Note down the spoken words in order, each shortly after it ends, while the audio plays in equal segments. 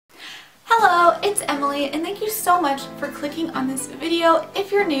Hello, it's Emily, and thank you so much for clicking on this video.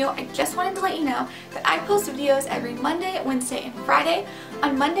 If you're new, I just wanted to let you know that I post videos every Monday, Wednesday, and Friday.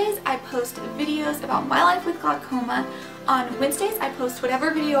 On Mondays, I post videos about my life with glaucoma. On Wednesdays, I post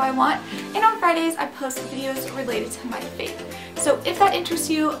whatever video I want, and on Fridays, I post videos related to my faith. So if that interests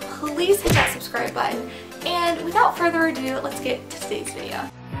you, please hit that subscribe button. And without further ado, let's get to today's video.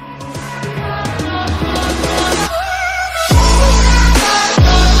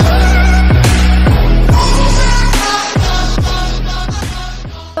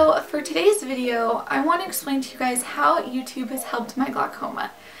 So for today's video, I want to explain to you guys how YouTube has helped my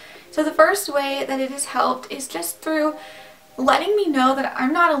glaucoma. So the first way that it has helped is just through letting me know that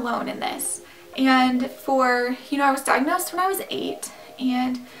I'm not alone in this. And I was diagnosed when I was 8,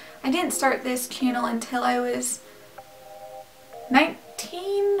 and I didn't start this channel until I was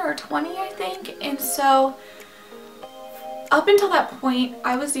 19 or 20, I think. And so up until that point,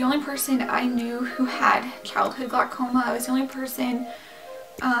 I was the only person I knew who had childhood glaucoma. I was the only person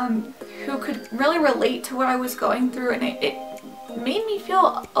who could really relate to what I was going through, and it made me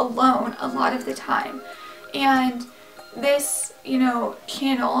feel alone a lot of the time. And this,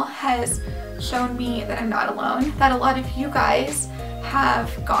 channel has shown me that I'm not alone, that a lot of you guys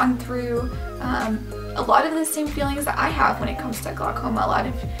have gone through a lot of the same feelings that I have when it comes to glaucoma. A lot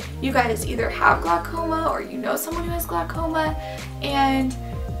of you guys either have glaucoma or you know someone who has glaucoma, and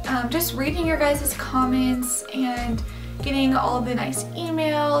just reading your guys' comments and getting all the nice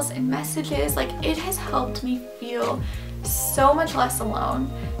emails and messages, it has helped me feel so much less alone.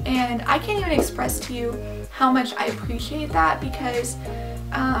 And I can't even express to you how much I appreciate that, because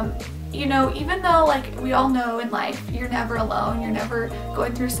even though we all know in life you're never alone, you're never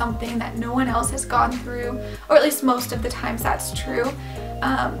going through something that no one else has gone through, or at least most of the times that's true,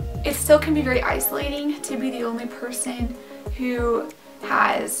 it still can be very isolating to be the only person who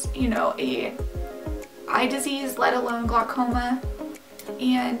has a eye disease, let alone glaucoma.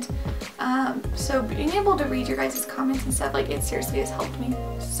 And so being able to read your guys' comments and stuff, it seriously has helped me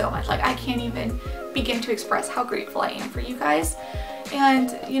so much. I can't even begin to express how grateful I am for you guys. And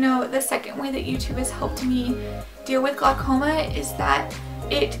the second way that YouTube has helped me deal with glaucoma is that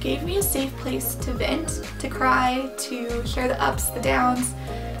it gave me a safe place to vent, to cry, to share the ups, the downs.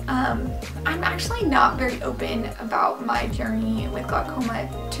 I'm actually not very open about my journey with glaucoma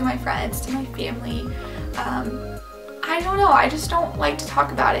to my friends, to my family. I don't know, I just don't like to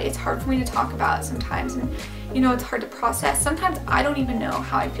talk about it. It's hard for me to talk about sometimes, and it's hard to process. Sometimes I don't even know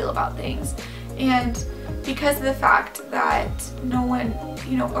how I feel about things. And because of the fact that no one,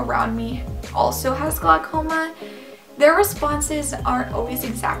 around me also has glaucoma, their responses aren't always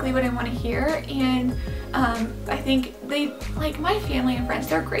exactly what I want to hear. And I think my family and friends,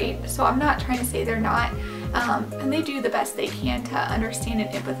 they're great, so I'm not trying to say they're not. And they do the best they can to understand and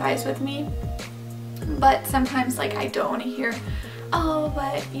empathize with me. But sometimes I don't want to hear, oh,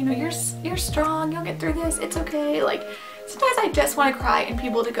 but you're strong, you'll get through this, it's okay. Sometimes I just want to cry and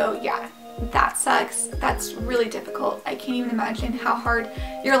people to go, yeah, that sucks, that's really difficult. I can't even imagine how hard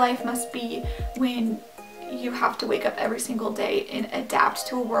your life must be when you have to wake up every single day and adapt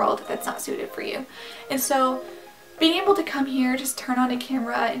to a world that's not suited for you. And so being able to come here, just turn on a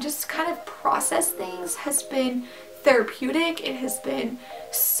camera and just kind of process things has been therapeutic. It has been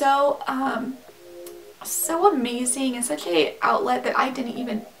so amazing, and such a outlet that I didn't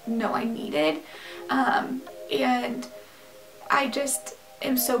even know I needed. And I just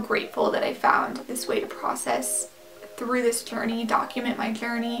am so grateful that I found this way to process through this journey, document my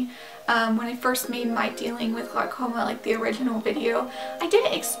journey. When I first made my dealing with glaucoma, the original video, I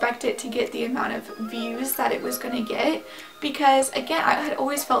didn't expect it to get the amount of views that it was going to get, because again, I had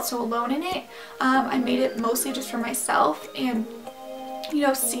always felt so alone in it. I made it mostly just for myself, and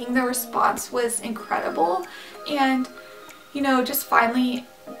seeing the response was incredible. And just finally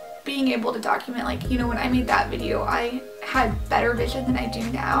being able to document, when I made that video, I had better vision than I do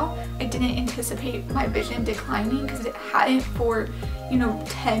now. I didn't anticipate my vision declining, because it hadn't for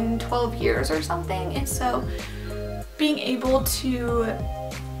 10, 12 years or something. And so being able to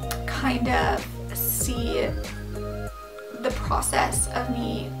kind of see the process of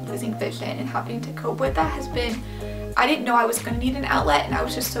me losing vision and having to cope with that has been, I didn't know I was going to need an outlet, and I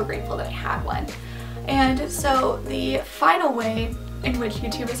was just so grateful that I had one. And so the final way in which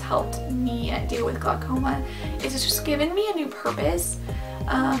YouTube has helped me deal with glaucoma is it's just given me a new purpose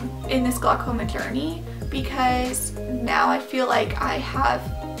in this glaucoma journey, because now I feel like I have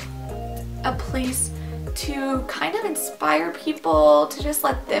a place to kind of inspire people, to just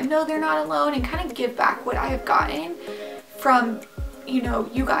let them know they're not alone, and kind of give back what I have gotten from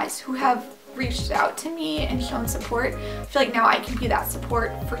you guys who have reached out to me and shown support, I feel like now I can be that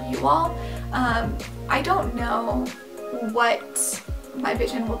support for you all. I don't know what my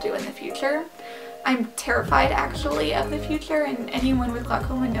vision will do in the future. I'm terrified actually of the future, and anyone with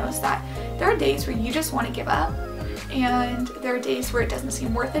glaucoma knows that there are days where you just want to give up, and there are days where it doesn't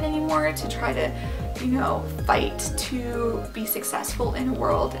seem worth it anymore to try to, you know, fight to be successful in a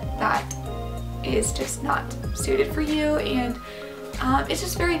world that is just not suited for you, and it's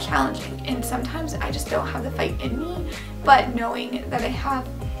just very challenging, and sometimes I just don't have the fight in me. But knowing that I have,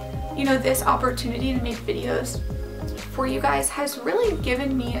 you know, this opportunity to make videos for you guys has really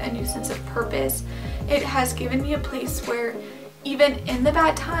given me a new sense of purpose. It has given me a place where even in the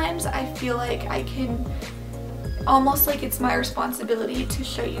bad times I feel like I can, almost like it's my responsibility to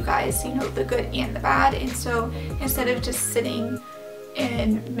show you guys, you know, the good and the bad. And so instead of just sitting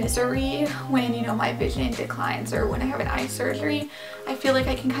in misery when, you know, my vision declines or when I have an eye surgery, I feel like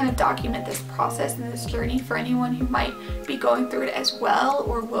I can kind of document this process and this journey for anyone who might be going through it as well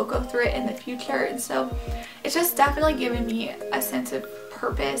or will go through it in the future. And so it's just definitely given me a sense of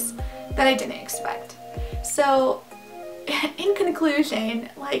purpose that I didn't expect. So in conclusion,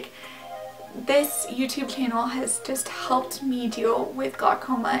 like, this YouTube channel has just helped me deal with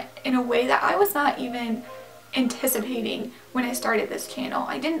glaucoma in a way that I was not even anticipating when I started this channel.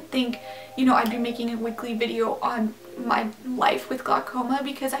 I didn't think, you know, I'd be making a weekly video on my life with glaucoma,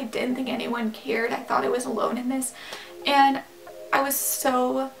 because I didn't think anyone cared. I thought I was alone in this, and I was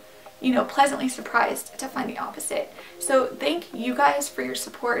so, you know, pleasantly surprised to find the opposite. So thank you guys for your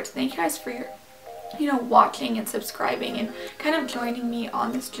support. Thank you guys for your, you know, watching and subscribing and kind of joining me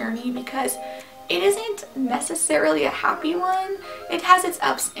on this journey, because it isn't necessarily a happy one. It has its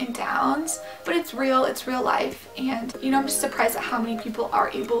ups and downs, but it's real life, and, you know, I'm just surprised at how many people are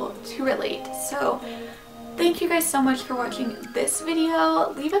able to relate. So thank you guys so much for watching this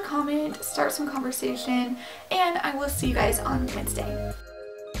video. Leave a comment, start some conversation, and I will see you guys on Wednesday.